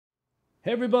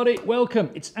Hey everybody,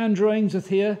 welcome. It's Andrew Ainsworth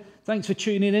here. Thanks for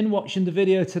tuning in, watching the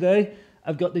video today.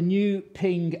 I've got the new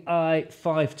Ping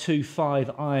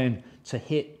i525 iron to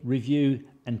hit, review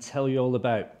and tell you all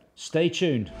about. Stay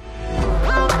tuned.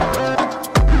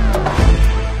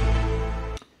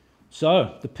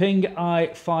 So, the Ping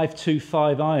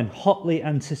i525 iron, hotly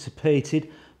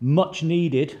anticipated, much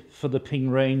needed for the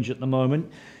Ping range at the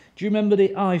moment. Do you remember the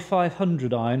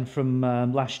i500 iron from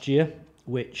last year,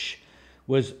 which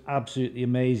was absolutely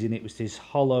amazing? It was this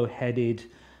hollow-headed,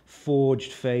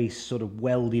 forged face, sort of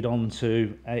welded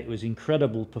onto. It was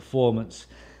incredible performance.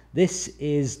 This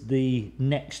is the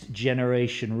next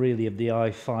generation, really, of the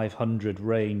i500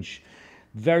 range.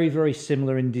 Very, very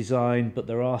similar in design, but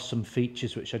there are some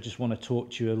features which I just want to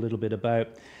talk to you a little bit about.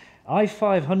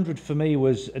 i500 for me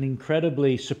was an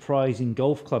incredibly surprising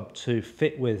golf club to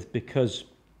fit with because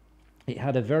it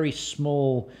had a very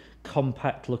small,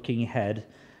 compact-looking head.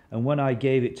 And when I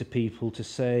gave it to people to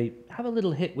say, have a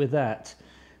little hit with that,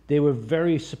 they were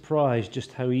very surprised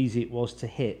just how easy it was to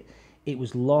hit. It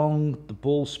was long, the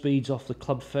ball speeds off the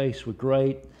club face were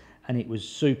great, and it was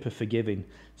super forgiving.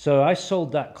 So I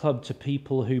sold that club to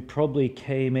people who probably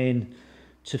came in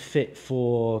to fit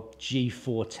for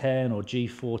G410 or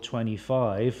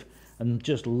G425 and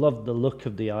just loved the look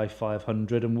of the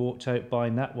i500 and walked out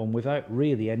buying that one without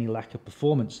really any lack of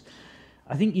performance.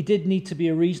 I think you did need to be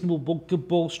a reasonable good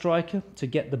ball striker to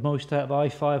get the most out of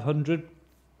i500.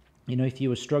 You know, if you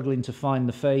were struggling to find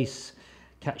the face,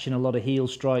 catching a lot of heel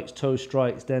strikes, toe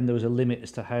strikes, then there was a limit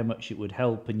as to how much it would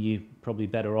help, and you're probably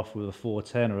better off with a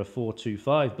 410 or a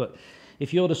 425. But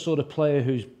if you're the sort of player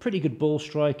who's pretty good ball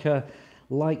striker,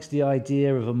 likes the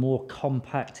idea of a more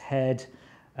compact head,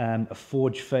 a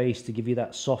forged face to give you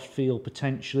that soft feel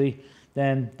potentially,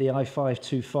 then the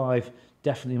i525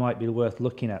 definitely might be worth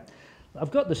looking at. I've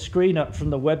got the screen up from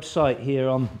the website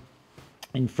here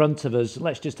in front of us.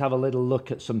 Let's just have a little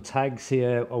look at some tags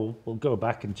here. Oh, we'll go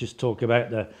back and just talk about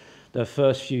the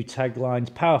first few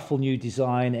taglines. Powerful new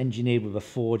design, engineered with a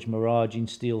forged miraging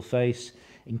steel face,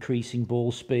 increasing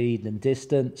ball speed and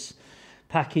distance.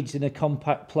 Packaged in a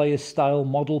compact player style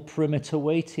model, perimeter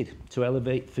weighted to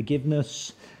elevate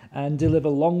forgiveness and deliver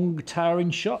long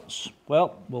towering shots.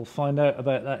 Well, we'll find out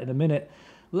about that in a minute.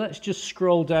 Let's just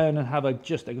scroll down and have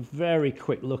just a very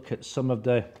quick look at some of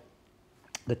the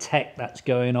tech that's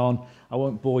going on. I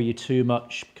won't bore you too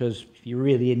much because if you're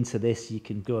really into this, you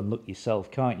can go and look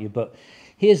yourself, can't you? But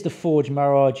here's the forged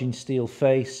miraging steel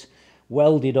face,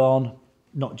 welded on,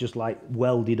 not just like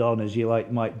welded on as you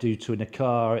might do to in a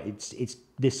car. It's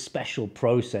this special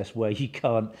process where you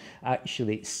can't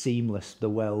actually, it's seamless, the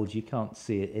weld, you can't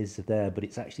see it is there, but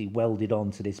it's actually welded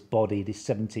onto this body, this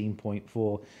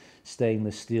 17.4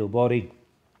 stainless steel body.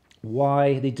 Why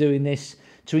are they doing this?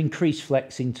 To increase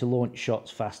flexing, to launch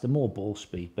shots faster, more ball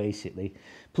speed basically.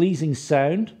 Pleasing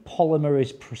sound, polymer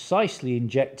is precisely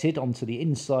injected onto the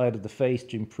inside of the face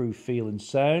to improve feel and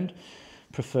sound.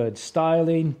 Preferred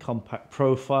styling, compact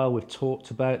profile we've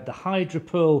talked about. The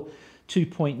HydraPearl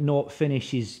 2.0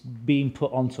 finish is being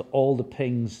put onto all the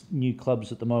Ping's new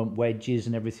clubs at the moment, wedges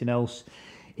and everything else.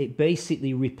 It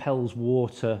basically repels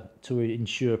water to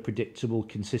ensure predictable,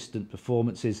 consistent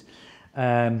performances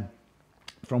from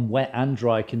wet and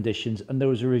dry conditions. And there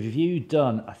was a review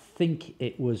done, I think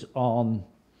it was on,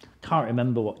 can't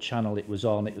remember what channel it was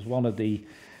on. It was one of the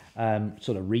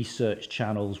sort of research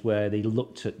channels where they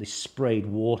looked at, they sprayed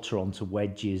water onto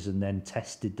wedges and then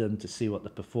tested them to see what the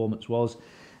performance was.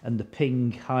 And the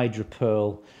Ping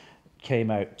HydraPearl came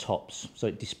out tops, so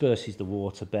it disperses the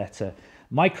water better.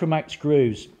 Micromax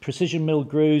grooves, precision mill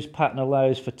grooves, pattern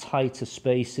allows for tighter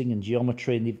spacing and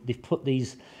geometry, and they've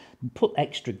put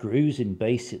extra grooves in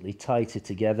basically, tighter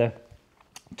together.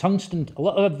 Tungsten, a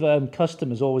lot of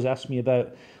customers always ask me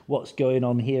about what's going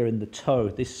on here in the toe,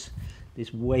 this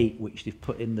weight which they've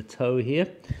put in the toe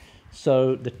here.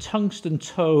 So the tungsten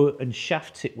toe and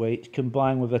shaft tip weight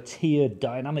combined with a tiered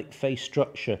dynamic face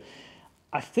structure.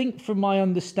 I think from my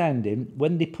understanding,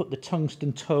 when they put the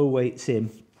tungsten toe weights in,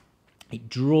 it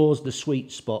draws the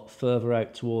sweet spot further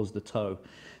out towards the toe.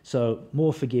 So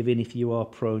more forgiving if you are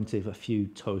prone to a few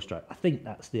toe strikes. I think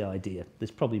that's the idea. There's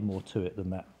probably more to it than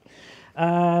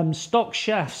that. Stock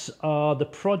shafts are the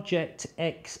Project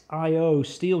XIO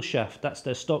steel shaft. That's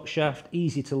their stock shaft,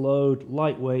 easy to load,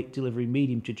 lightweight, delivering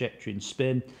medium trajectory and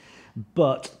spin.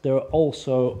 But there are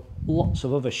also lots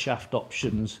of other shaft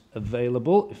options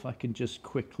available. If I can just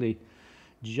quickly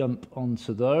jump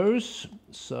onto those.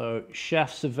 So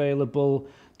shafts available,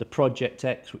 the Project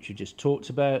X, which we just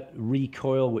talked about,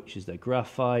 Recoil, which is their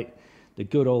graphite, the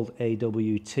good old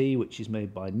AWT, which is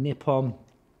made by Nippon,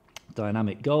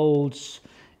 dynamic golds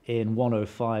in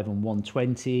 105 and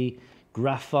 120,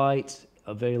 Graphite,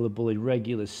 available in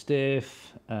regular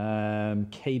stiff,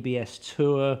 KBS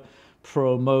Tour,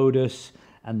 Pro Modus,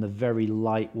 and the very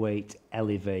lightweight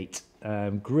Elevate.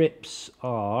 Grips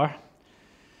are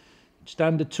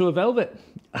standard Tour Velvet.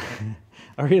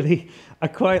 I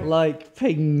quite like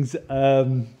Ping's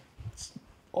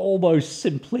almost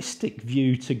simplistic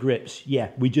view to grips. Yeah,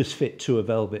 we just fit Tour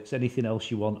Velvets. Anything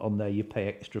else you want on there, you pay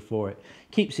extra for it.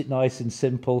 Keeps it nice and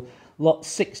simple.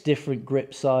 6 different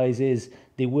grip sizes.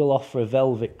 They will offer a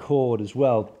velvet cord as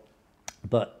well,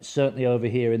 but certainly over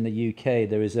here in the UK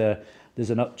there's an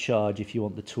upcharge if you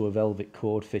want the Tour Velvet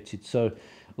cord fitted. So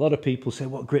a lot of people say,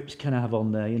 what grips can I have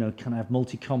on there? You know, can I have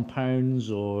multi-compounds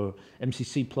or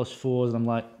MCC +4s? And I'm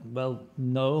like, well,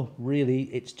 no, really,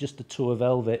 it's just the Tour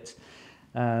Velvet.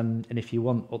 And if you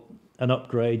want an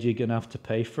upgrade, you're going to have to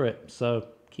pay for it. So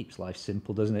keeps life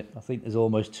simple, doesn't it? I think there's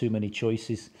almost too many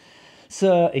choices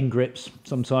in grips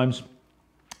sometimes.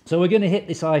 So we're going to hit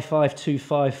this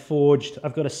i525 forged.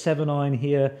 I've got a 7-iron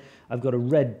here. I've got a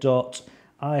red dot.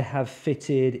 I have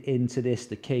fitted into this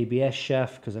the KBS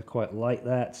shaft because I quite like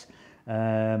that.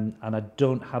 And I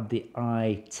don't have the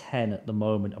i10 at the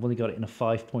moment. I've only got it in a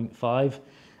 5.5.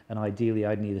 And ideally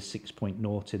I'd need a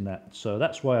 6.0 in that. So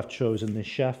that's why I've chosen this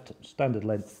shaft, standard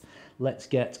length. Let's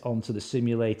get onto the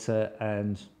simulator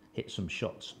and hit some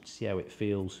shots, see how it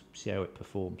feels, see how it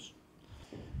performs.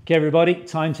 Okay everybody,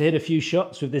 time to hit a few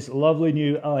shots with this lovely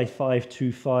new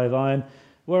i525 iron.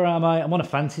 Where am I? I'm on a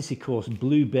fantasy course,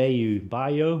 Blue Bayou,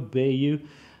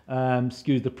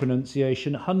 excuse the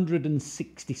pronunciation,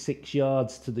 166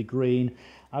 yards to the green.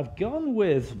 I've gone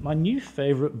with my new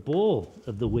favourite ball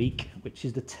of the week, which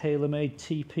is the TaylorMade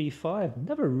TP5.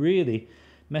 Never really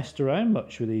messed around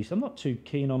much with these. I'm not too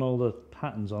keen on all the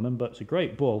patterns on them, but it's a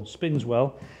great ball, spins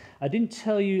well. I didn't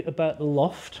tell you about the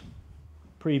loft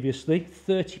previously.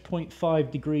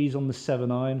 30.5 degrees on the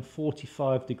 7-iron,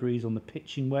 45 degrees on the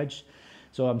pitching wedge.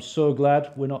 So I'm so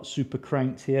glad we're not super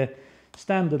cranked here.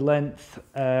 Standard length,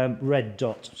 red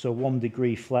dot, so 1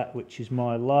 degree flat, which is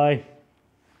my lie.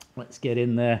 Let's get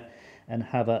in there and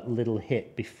have a little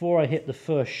hit. Before I hit the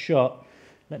first shot,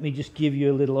 let me just give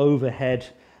you a little overhead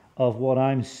of what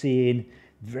I'm seeing.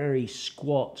 Very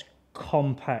squat,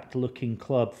 compact looking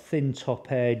club, thin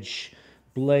top edge,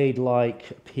 blade-like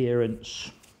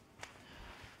appearance.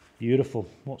 Beautiful.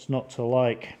 What's not to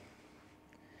like?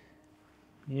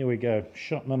 Here we go.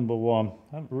 Shot number 1. I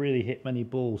haven't really hit many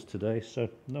balls today, so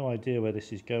no idea where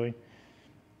this is going.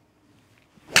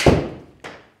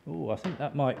 Oh, I think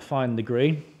that might find the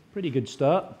green. Pretty good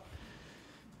start.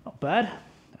 Not bad.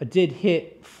 I did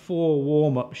hit 4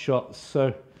 warm-up shots,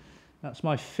 so that's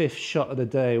my 5th shot of the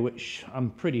day, which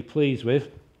I'm pretty pleased with.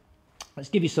 Let's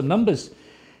give you some numbers.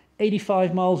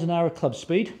 85 miles an hour club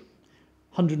speed,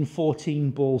 114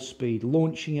 ball speed,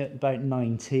 launching at about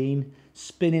 19,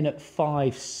 spinning at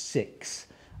 5.6.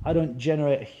 I don't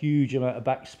generate a huge amount of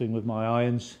backspin with my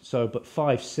irons, so but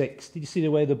 5.6. Did you see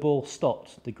the way the ball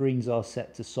stopped? The greens are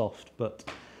set to soft, but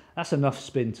that's enough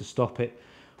spin to stop it.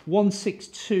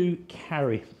 162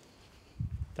 carry.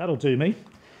 That'll do me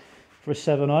for a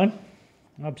 7-iron.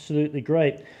 Absolutely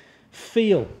great.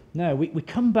 Feel. Now we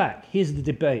come back. Here's the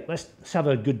debate. Let's have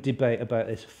a good debate about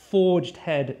this. Forged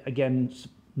head against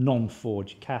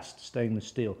non-forged, cast stainless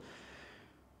steel.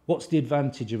 What's the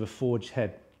advantage of a forged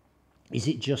head? Is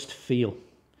it just feel?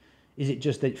 Is it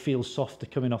just that it feels softer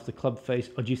coming off the club face?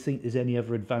 Or do you think there's any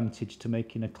other advantage to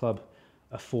making a club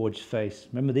a forged face?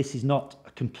 Remember, this is not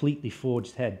a completely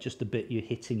forged head, just a bit you're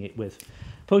hitting it with.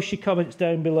 Post your comments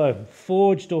down below.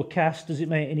 Forged or cast, does it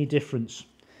make any difference?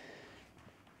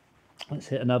 Let's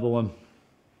hit another one.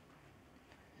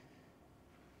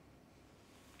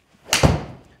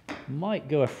 Might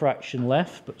go a fraction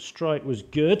left, but strike was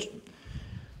good.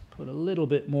 Put a little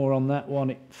bit more on that one,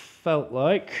 it felt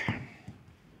like.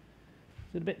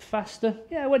 Is it a bit faster?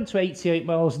 Yeah, I went to 88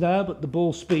 miles an hour, but the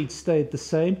ball speed stayed the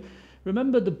same.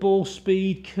 Remember, the ball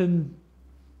speed can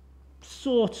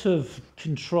sort of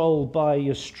control by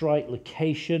your strike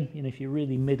location, you know, if you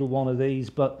really middle one of these,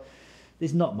 but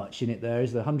there's not much in it there,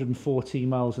 is there? 114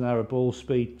 miles an hour ball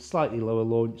speed, slightly lower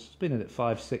launch, spinning at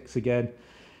 5.6 again,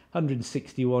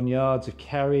 161 yards of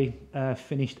carry,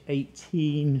 finished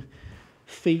 18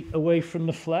 feet away from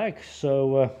the flag,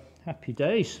 so happy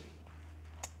days.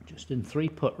 Just in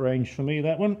 3-putt range for me,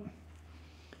 that one.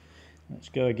 Let's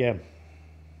go again.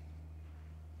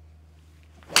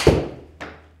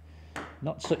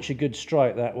 Not such a good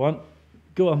strike, that one.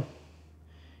 Go on,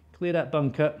 clear that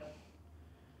bunker.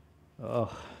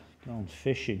 Oh, gone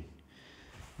fishing.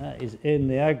 That is in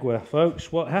the agua,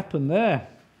 folks. What happened there?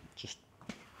 Just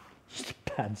a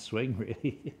bad swing,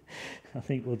 really. I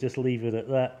think we'll just leave it at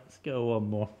that. Let's go one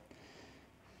more.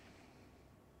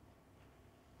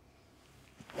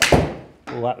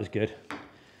 Well, that was good.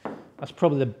 That's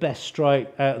probably the best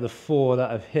strike out of the 4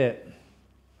 that I've hit.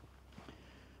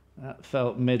 That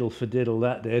felt middle for diddle,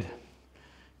 that did.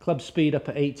 Club speed up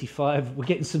at 85. We're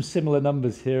getting some similar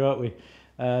numbers here, aren't we?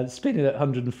 Spinning at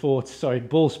 140, sorry,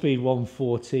 ball speed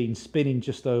 114, spinning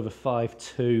just over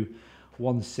 5.2,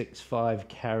 165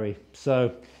 carry.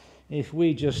 So if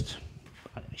we just,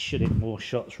 I should hit more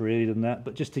shots really than that,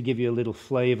 but just to give you a little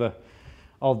flavour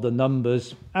of the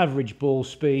numbers, average ball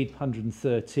speed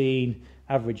 113,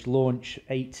 average launch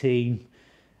 18,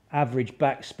 average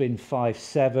backspin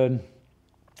 5.7,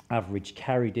 average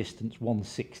carry distance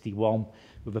 161,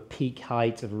 with a peak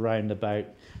height of around about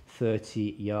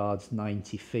 30 yards,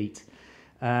 90 feet.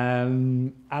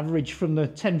 Average from the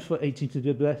 10 foot, 18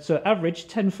 to there, so average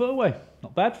 10 foot away.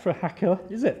 Not bad for a hacker,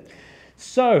 is it?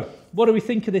 So, what do we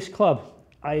think of this club?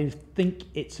 I think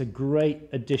it's a great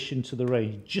addition to the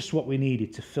range, just what we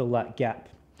needed to fill that gap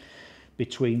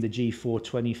between the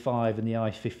G425 and the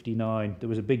i529. There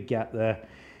was a big gap there.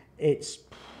 It's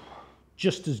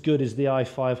just as good as the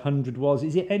i500 was.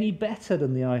 Is it any better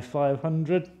than the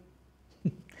i500?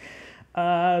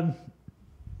 I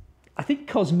think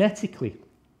cosmetically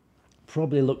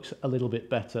probably looks a little bit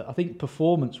better. I think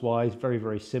performance wise very,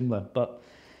 very similar, but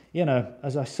you know,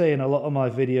 as I say in a lot of my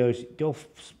videos, golf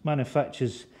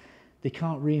manufacturers, they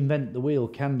can't reinvent the wheel,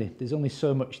 can they? There's only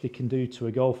so much they can do to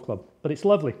a golf club, but it's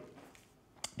lovely.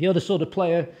 The other sort of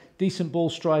player, decent ball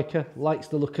striker, likes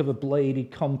the look of a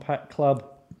bladed compact club,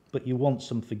 but you want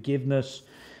some forgiveness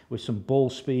with some ball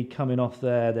speed coming off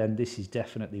there, then this is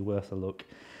definitely worth a look.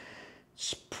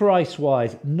 Price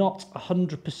wise, not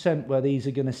 100% where these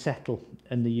are going to settle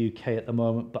in the UK at the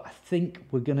moment, but I think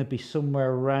we're going to be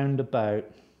somewhere around about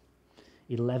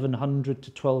 £1,100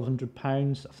 to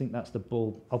 £1,200. I think that's the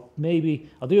ball. I'll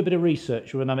do a bit of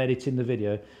research when I'm editing the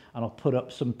video, and I'll put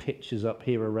up some pictures up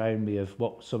here around me of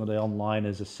what some of the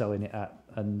onliners are selling it at,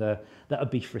 and that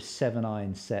would be for a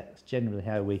 7-iron set. That's generally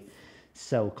how we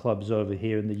sell clubs over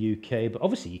here in the UK, but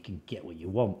obviously you can get what you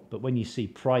want, but when you see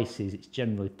prices, it's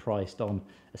generally priced on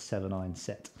a 7-iron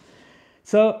set.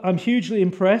 So I'm hugely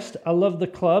impressed. I love the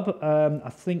club. I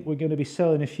think we're going to be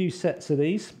selling a few sets of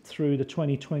these through the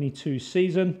 2022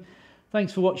 season.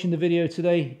 Thanks for watching the video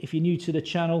today. If you're new to the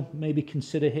channel, maybe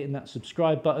consider hitting that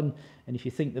subscribe button, and if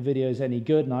you think the video is any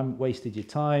good and I haven't wasted your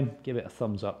time, give it a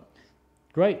thumbs up.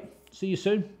 Great, see you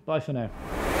soon. Bye for now.